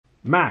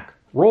Mac,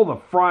 roll the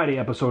Friday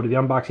episode of the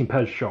Unboxing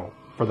Pez show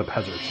for the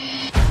Pezzers.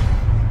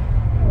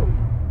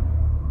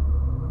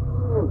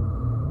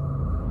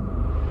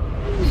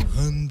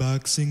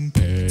 Unboxing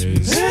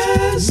Pez.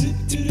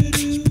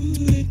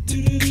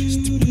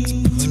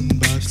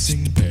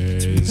 Unboxing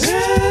Pez.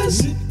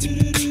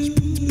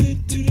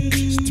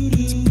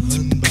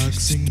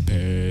 Unboxing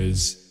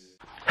Pez.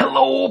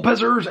 Hello,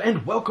 Pezzers,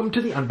 and welcome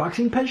to the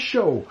Unboxing Pez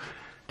show.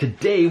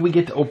 Today we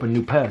get to open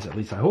new Pez, at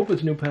least I hope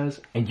it's new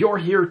Pez, and you're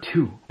here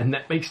too, and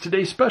that makes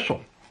today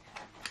special.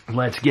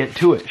 Let's get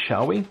to it,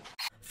 shall we?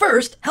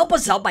 First, help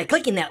us out by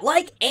clicking that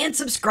like and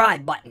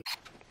subscribe button.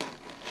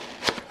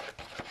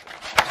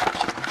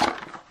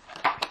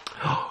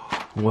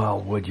 Well,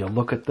 would you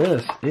look at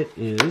this? It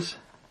is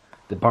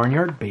the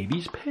Banyard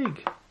Baby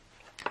Pig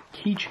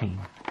keychain.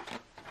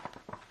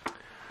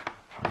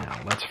 Now,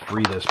 let's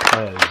free this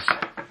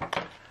Pez.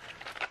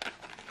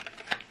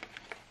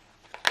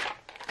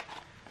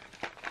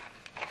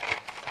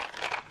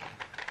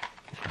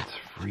 Let's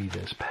free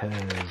this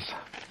Pez.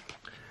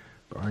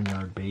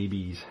 Barnyard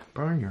Babies,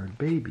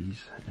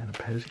 and a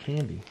Pez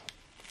candy.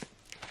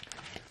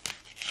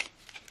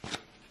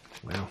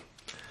 Well,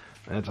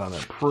 that's on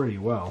there pretty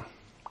well.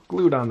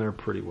 Glued on there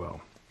pretty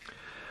well.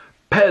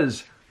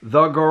 Pez,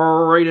 the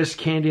greatest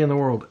candy in the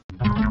world.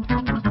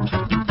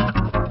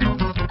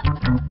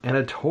 And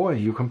a toy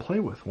you can play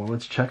with. Well,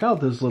 let's check out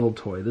this little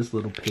toy, this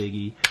little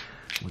piggy.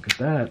 Look at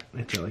that.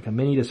 It's like a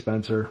mini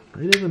dispenser.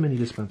 It is a mini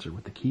dispenser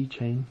with the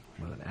keychain,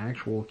 with an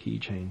actual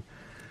keychain.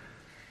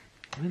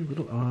 And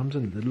little arms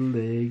and little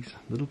legs,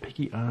 little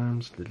piggy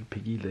arms, little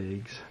piggy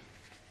legs.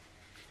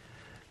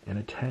 And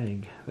a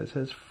tag that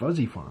says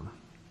Fuzzy Farm.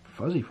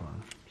 Fuzzy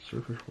Farm.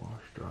 Surface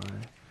wash, dry.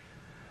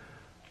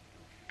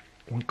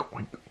 Oink,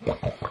 oink.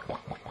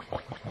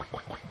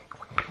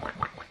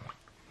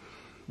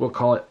 We'll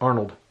call it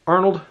Arnold.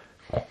 Arnold.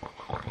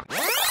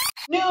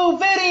 New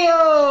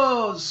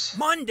videos!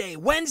 Monday,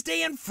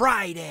 Wednesday, and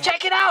Friday.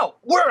 Check it out!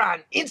 We're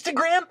on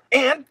Instagram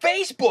and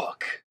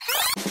Facebook!